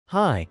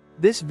Hi,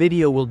 this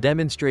video will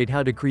demonstrate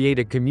how to create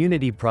a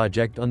community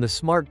project on the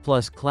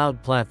SmartPlus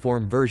Cloud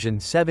Platform version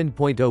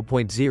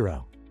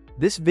 7.0.0.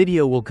 This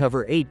video will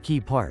cover 8 key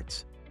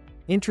parts.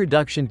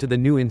 Introduction to the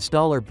new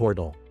installer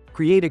portal,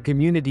 create a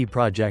community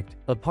project,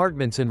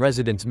 apartments and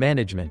residence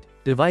management,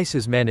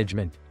 devices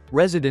management,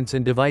 residence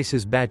and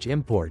devices batch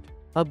import,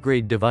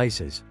 upgrade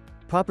devices,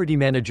 property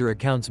manager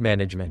accounts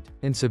management,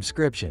 and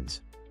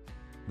subscriptions.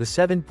 The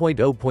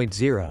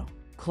 7.0.0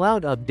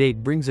 Cloud Update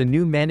brings a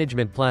new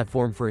management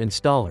platform for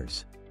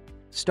installers.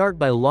 Start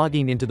by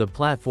logging into the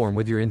platform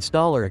with your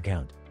installer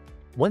account.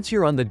 Once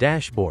you're on the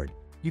dashboard,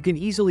 you can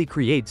easily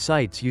create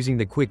sites using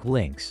the quick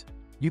links.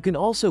 You can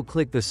also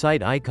click the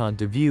site icon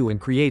to view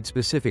and create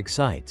specific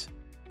sites.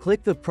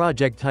 Click the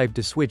project type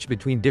to switch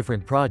between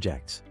different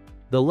projects.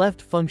 The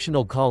left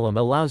functional column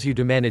allows you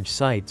to manage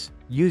sites,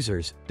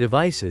 users,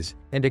 devices,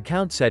 and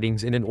account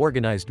settings in an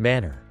organized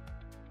manner.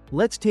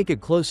 Let's take a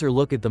closer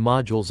look at the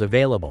modules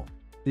available.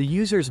 The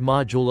Users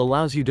module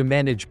allows you to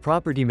manage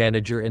Property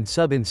Manager and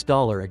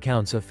sub-installer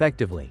accounts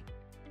effectively.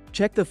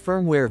 Check the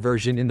firmware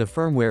version in the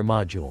Firmware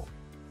module.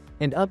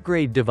 And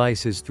upgrade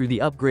devices through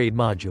the Upgrade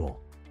module.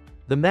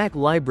 The Mac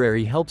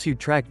library helps you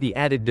track the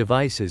added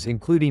devices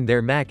including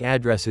their MAC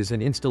addresses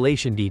and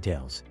installation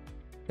details.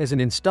 As an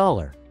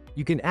installer,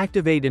 you can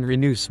activate and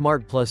renew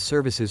SmartPlus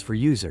services for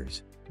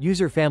users,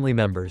 user family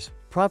members,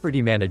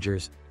 property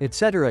managers,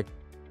 etc.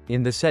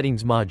 In the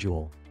Settings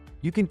module,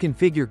 you can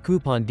configure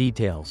coupon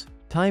details,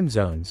 time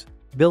zones,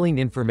 billing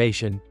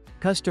information,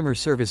 customer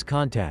service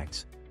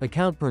contacts,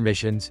 account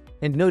permissions,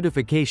 and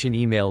notification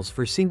emails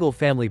for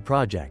single-family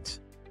projects.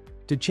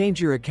 To change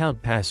your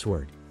account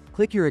password,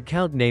 click your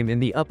account name in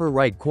the upper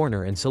right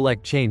corner and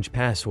select Change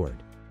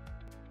Password.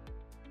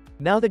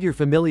 Now that you're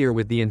familiar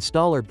with the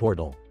installer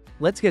portal,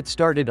 let's get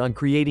started on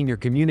creating your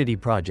community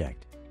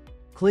project.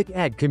 Click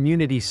Add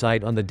Community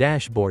Site on the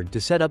dashboard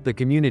to set up the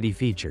community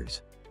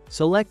features.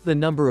 Select the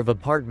number of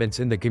apartments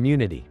in the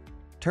community.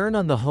 Turn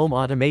on the Home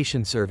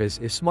Automation service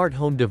if smart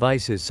home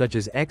devices such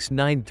as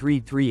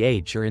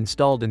X933H are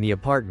installed in the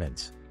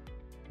apartments.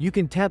 You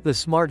can tap the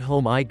Smart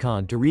Home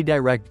icon to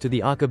redirect to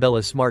the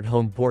Acapella Smart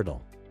Home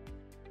portal.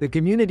 The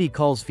Community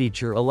Calls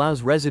feature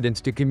allows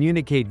residents to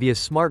communicate via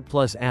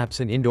SmartPlus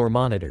apps and indoor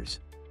monitors.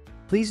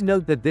 Please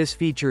note that this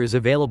feature is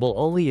available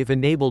only if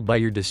enabled by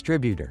your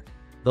distributor.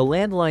 The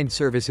landline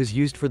service is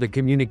used for the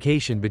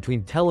communication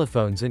between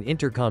telephones and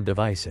intercom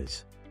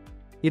devices.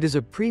 It is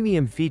a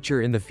premium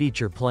feature in the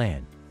feature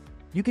plan.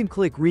 You can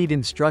click Read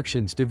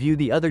Instructions to view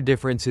the other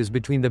differences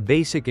between the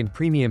basic and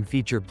premium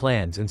feature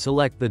plans and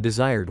select the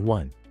desired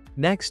one.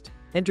 Next,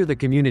 enter the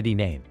community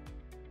name.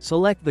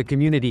 Select the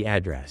community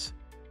address.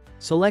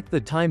 Select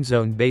the time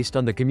zone based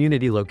on the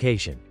community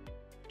location.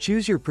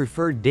 Choose your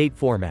preferred date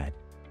format.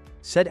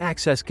 Set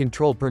access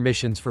control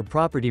permissions for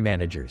property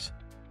managers.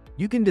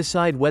 You can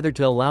decide whether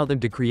to allow them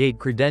to create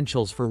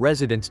credentials for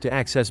residents to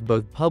access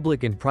both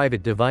public and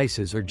private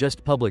devices or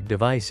just public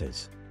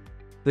devices.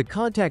 The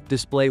contact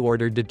display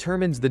order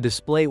determines the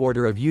display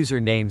order of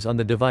usernames on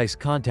the device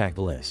contact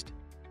list.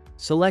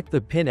 Select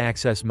the PIN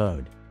access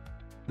mode.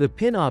 The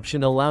PIN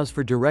option allows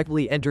for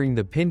directly entering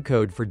the PIN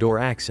code for door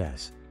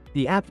access.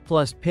 The App+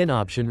 PIN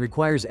option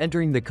requires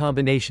entering the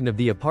combination of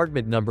the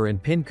apartment number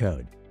and PIN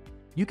code.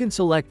 You can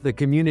select the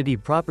Community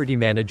Property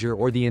Manager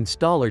or the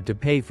installer to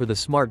pay for the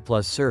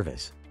SmartPlus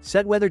service.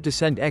 Set whether to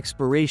send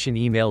expiration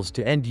emails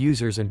to end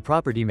users and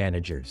property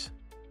managers.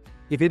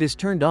 If it is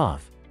turned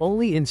off,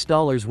 only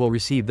installers will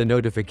receive the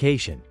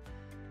notification.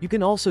 You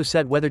can also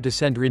set whether to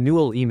send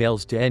renewal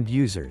emails to end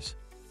users.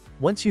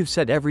 Once you've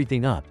set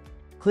everything up,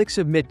 click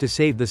Submit to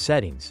save the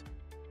settings.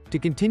 To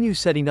continue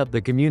setting up the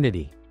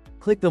community,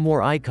 click the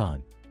More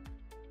icon.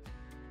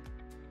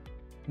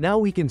 Now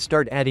we can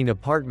start adding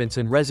apartments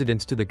and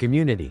residents to the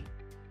community.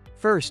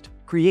 First,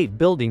 create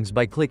buildings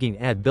by clicking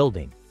Add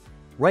Building.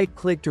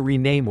 Right-click to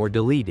rename or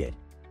delete it.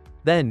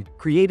 Then,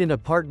 create an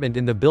apartment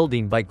in the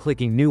building by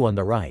clicking New on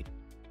the right.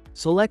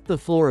 Select the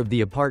floor of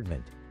the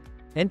apartment.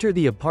 Enter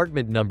the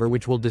apartment number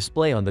which will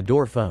display on the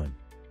door phone.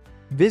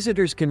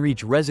 Visitors can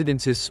reach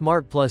Residence's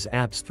SmartPlus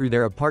apps through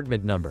their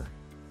apartment number.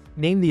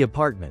 Name the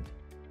apartment.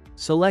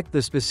 Select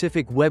the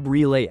specific Web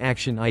Relay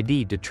Action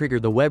ID to trigger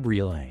the Web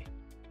Relay.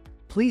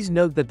 Please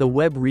note that the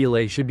Web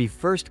Relay should be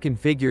first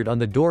configured on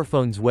the door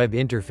phone's web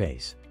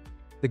interface.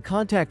 The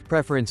Contact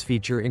Preference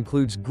feature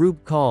includes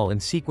Group Call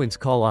and Sequence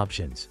Call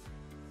options.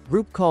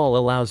 Group Call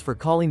allows for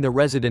calling the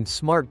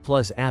resident's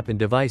SmartPlus app and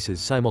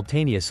devices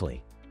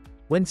simultaneously.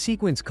 When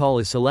Sequence Call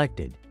is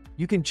selected,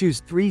 you can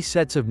choose 3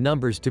 sets of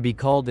numbers to be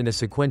called in a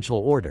sequential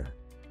order.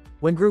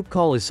 When Group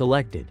Call is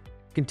selected,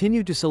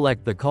 continue to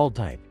select the call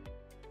type.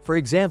 For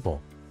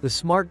example, the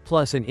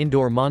SmartPlus and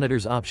Indoor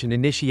Monitors option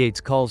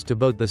initiates calls to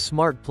both the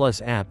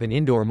SmartPlus app and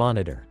indoor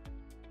monitor.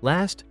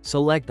 Last,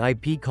 select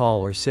IP call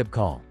or SIP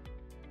call.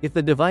 If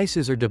the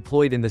devices are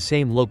deployed in the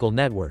same local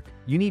network,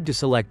 you need to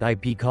select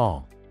IP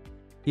call.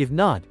 If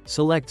not,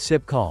 select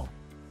SIP call.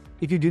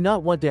 If you do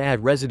not want to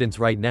add residents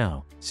right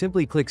now,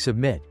 simply click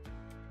Submit.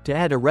 To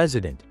add a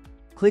resident,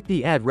 click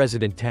the Add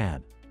Resident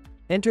tab.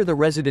 Enter the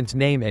resident's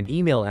name and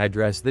email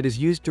address that is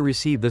used to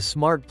receive the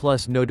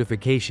SmartPlus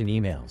notification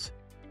emails.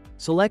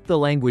 Select the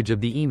language of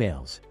the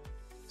emails.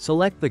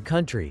 Select the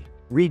country,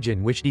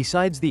 region which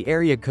decides the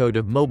area code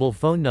of mobile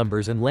phone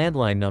numbers and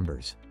landline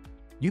numbers.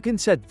 You can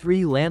set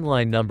 3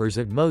 landline numbers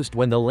at most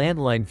when the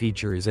landline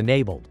feature is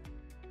enabled.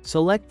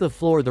 Select the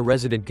floor the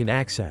resident can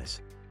access.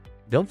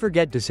 Don't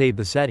forget to save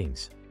the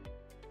settings.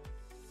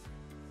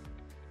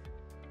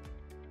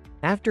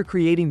 After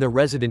creating the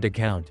resident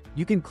account,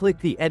 you can click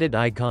the edit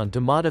icon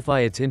to modify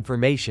its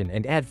information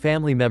and add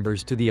family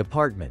members to the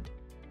apartment.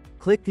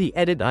 Click the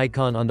edit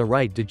icon on the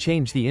right to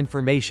change the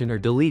information or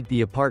delete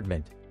the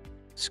apartment.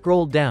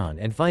 Scroll down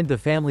and find the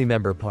family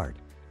member part.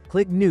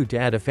 Click New to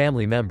add a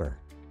family member.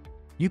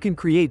 You can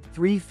create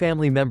 3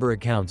 family member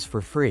accounts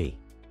for free.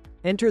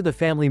 Enter the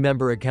family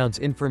member account's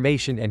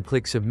information and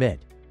click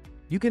Submit.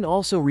 You can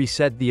also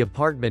reset the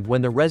apartment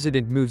when the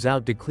resident moves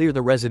out to clear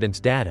the resident's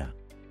data.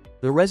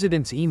 The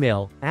resident's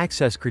email,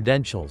 access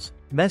credentials,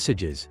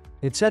 messages,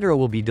 etc.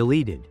 will be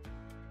deleted,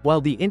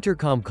 while the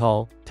intercom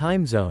call,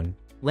 time zone,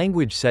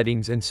 language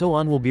settings and so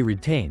on will be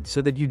retained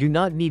so that you do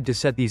not need to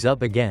set these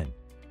up again.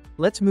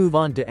 Let's move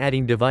on to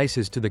adding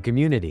devices to the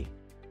community.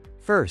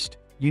 First,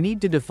 you need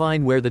to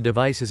define where the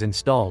device is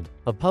installed,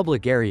 a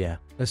public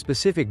area, a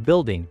specific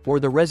building, or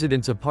the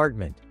resident's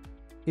apartment.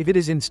 If it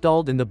is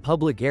installed in the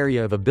public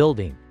area of a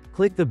building,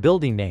 click the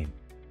building name.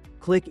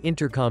 Click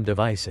Intercom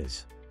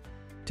Devices.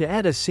 To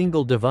add a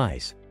single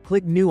device,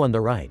 click New on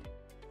the right.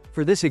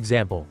 For this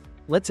example,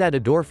 let's add a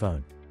door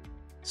phone.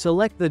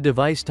 Select the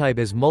device type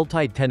as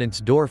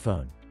multi-tenant's door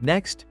phone.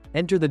 Next,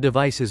 enter the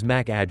device's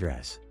MAC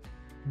address.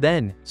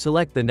 Then,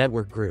 select the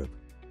network group.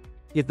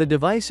 If the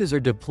devices are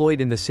deployed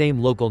in the same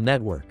local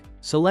network,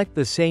 select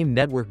the same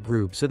network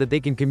group so that they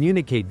can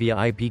communicate via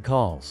IP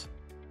calls.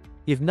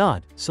 If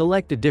not,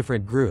 select a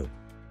different group.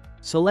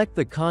 Select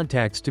the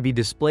contacts to be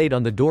displayed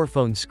on the door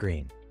phone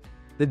screen.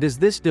 The Does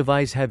this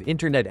device have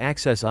internet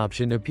access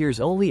option appears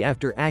only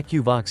after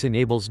AccuVox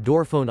enables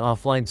door phone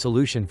offline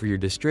solution for your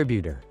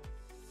distributor.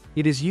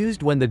 It is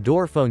used when the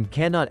door phone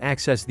cannot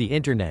access the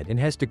internet and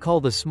has to call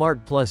the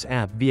SmartPlus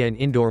app via an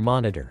indoor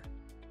monitor.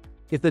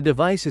 If the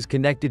device is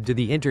connected to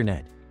the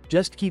internet,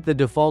 just keep the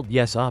default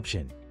Yes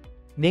option.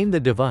 Name the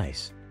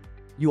device.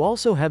 You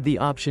also have the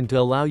option to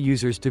allow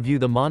users to view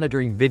the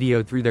monitoring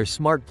video through their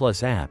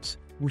SmartPlus apps,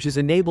 which is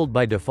enabled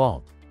by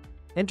default.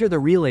 Enter the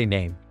relay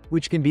name,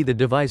 which can be the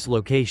device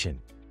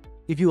location.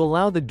 If you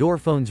allow the door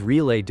phone's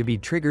relay to be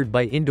triggered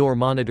by indoor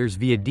monitors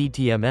via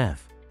DTMF,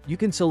 you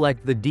can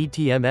select the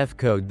DTMF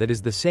code that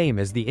is the same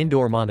as the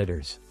indoor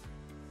monitors.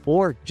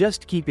 Or,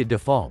 just keep it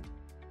default.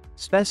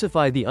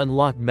 Specify the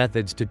unlock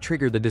methods to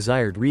trigger the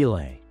desired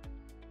relay.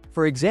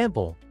 For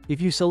example, if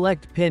you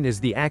select PIN as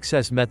the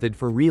access method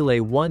for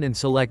Relay 1 and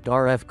select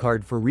RF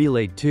card for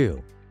Relay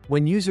 2,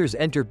 when users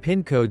enter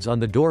PIN codes on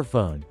the door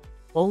phone,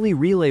 only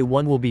Relay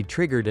 1 will be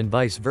triggered and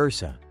vice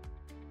versa.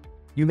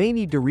 You may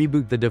need to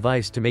reboot the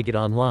device to make it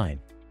online.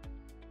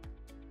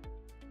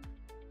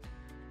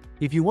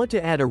 If you want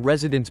to add a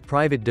resident's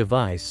private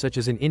device such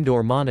as an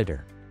indoor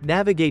monitor,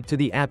 navigate to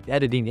the App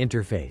Editing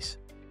interface.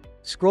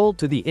 Scroll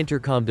to the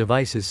Intercom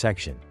Devices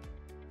section.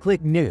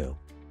 Click New.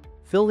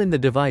 Fill in the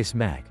device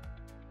MAC.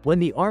 When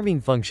the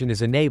arming function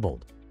is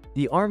enabled,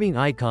 the arming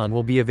icon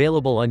will be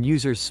available on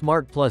users'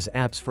 SmartPlus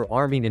apps for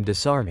arming and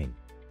disarming.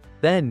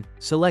 Then,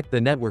 select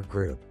the network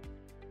group.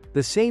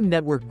 The same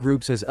network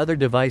groups as other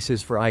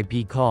devices for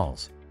IP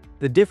calls.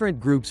 The different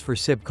groups for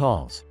SIP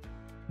calls.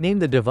 Name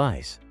the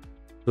device.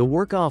 The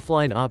Work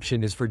Offline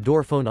option is for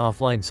door phone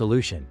offline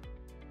solution.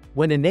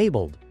 When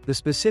enabled, the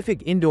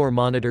specific indoor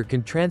monitor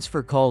can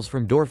transfer calls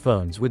from door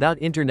phones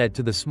without internet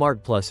to the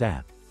SmartPlus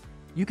app.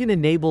 You can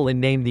enable and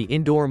name the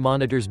indoor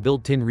monitor's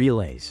built-in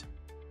relays.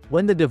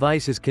 When the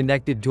device is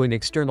connected to an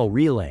external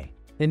relay,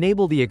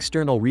 enable the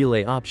external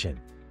relay option.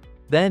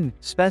 Then,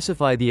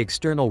 specify the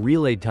external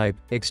relay type,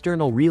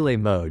 external relay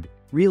mode,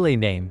 relay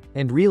name,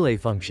 and relay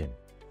function.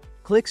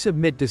 Click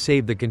Submit to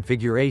save the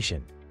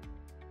configuration.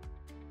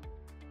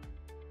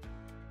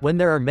 When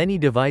there are many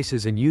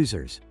devices and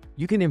users,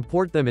 you can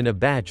import them in a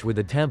batch with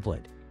a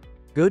template.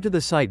 Go to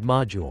the Site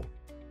module.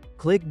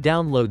 Click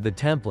Download the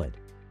template.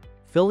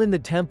 Fill in the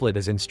template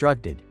as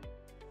instructed.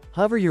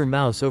 Hover your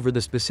mouse over the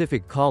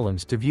specific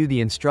columns to view the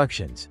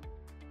instructions.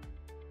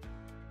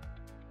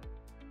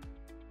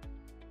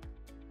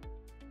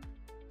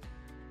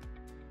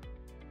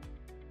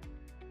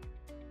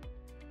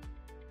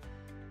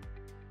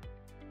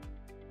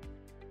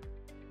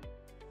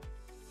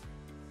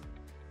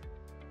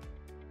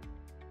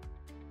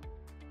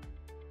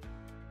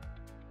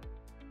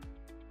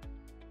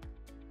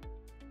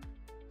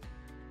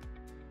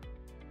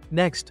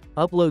 Next,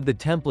 upload the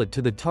template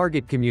to the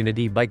target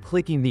community by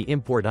clicking the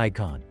import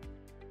icon.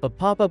 A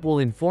pop-up will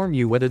inform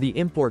you whether the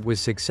import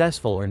was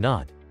successful or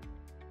not.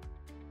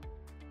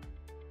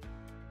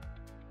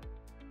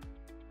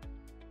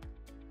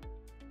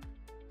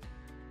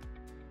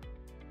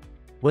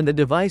 When the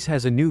device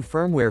has a new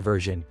firmware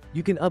version,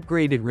 you can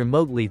upgrade it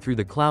remotely through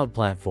the cloud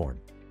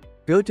platform.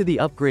 Go to the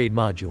Upgrade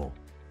module.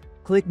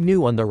 Click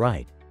New on the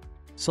right.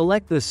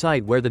 Select the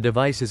site where the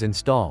device is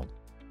installed.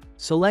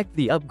 Select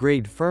the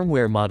upgrade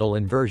firmware model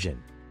and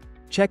version.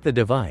 Check the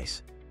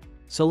device.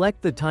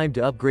 Select the time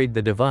to upgrade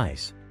the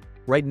device,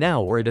 right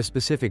now or at a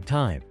specific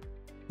time.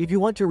 If you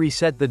want to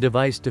reset the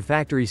device to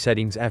factory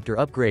settings after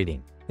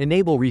upgrading,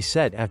 enable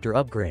reset after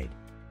upgrade.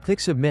 Click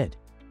Submit.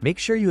 Make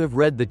sure you have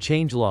read the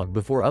changelog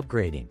before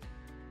upgrading.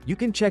 You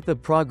can check the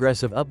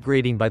progress of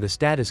upgrading by the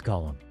status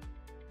column.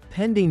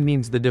 Pending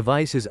means the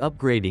device is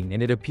upgrading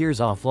and it appears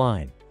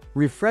offline.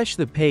 Refresh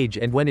the page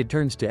and when it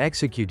turns to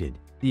executed,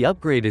 the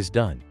upgrade is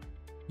done.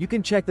 You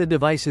can check the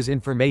device's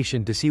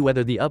information to see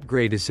whether the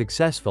upgrade is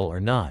successful or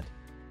not.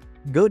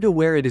 Go to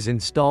where it is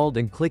installed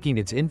and clicking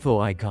its info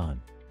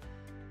icon.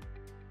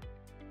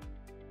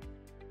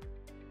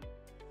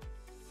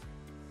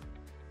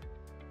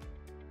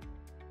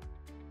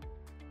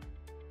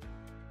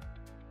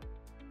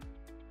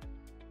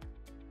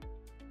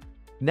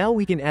 Now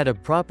we can add a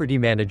property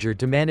manager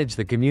to manage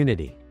the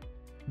community.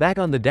 Back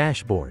on the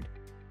dashboard.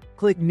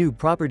 Click New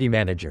Property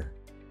Manager.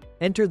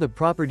 Enter the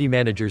property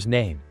manager's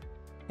name.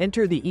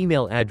 Enter the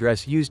email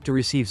address used to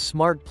receive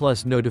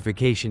SmartPlus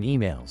notification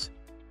emails.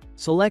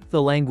 Select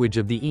the language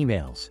of the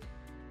emails.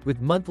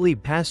 With monthly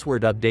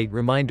password update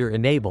reminder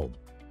enabled,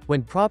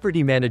 when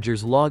property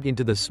managers log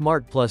into the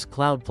SmartPlus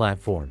cloud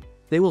platform,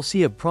 they will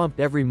see a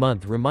prompt every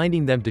month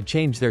reminding them to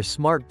change their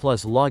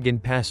SmartPlus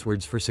login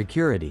passwords for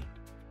security.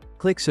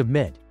 Click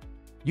Submit.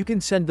 You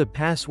can send the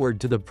password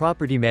to the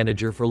property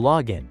manager for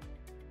login.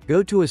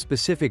 Go to a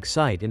specific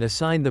site and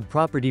assign the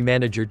property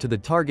manager to the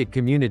target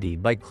community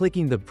by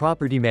clicking the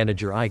property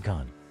manager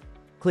icon.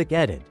 Click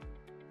Edit.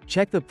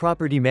 Check the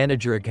property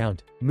manager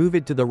account, move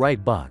it to the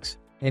right box,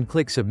 and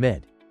click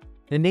Submit.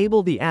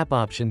 Enable the app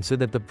option so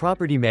that the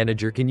property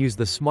manager can use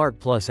the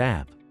SmartPlus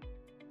app.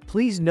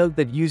 Please note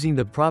that using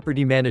the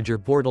property manager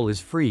portal is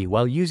free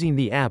while using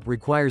the app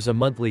requires a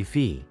monthly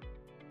fee.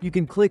 You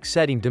can click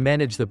Setting to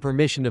manage the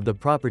permission of the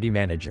property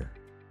manager.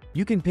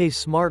 You can pay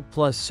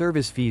SmartPlus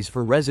service fees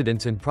for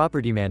residents and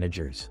property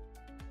managers.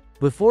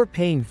 Before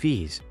paying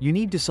fees, you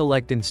need to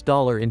select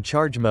Installer in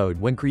Charge mode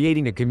when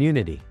creating a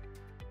community.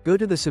 Go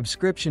to the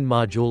subscription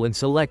module and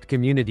select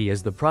Community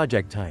as the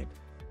project type.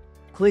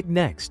 Click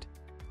Next.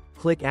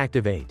 Click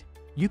Activate.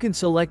 You can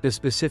select a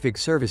specific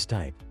service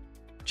type.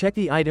 Check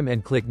the item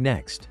and click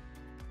Next.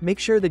 Make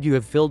sure that you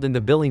have filled in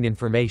the billing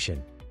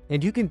information,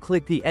 and you can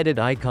click the Edit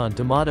icon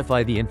to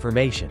modify the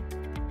information.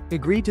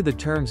 Agree to the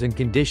terms and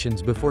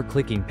conditions before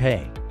clicking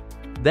Pay.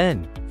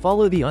 Then,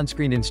 follow the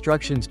on-screen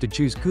instructions to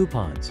choose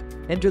coupons,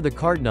 enter the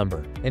card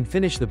number, and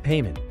finish the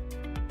payment.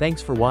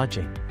 Thanks for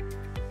watching.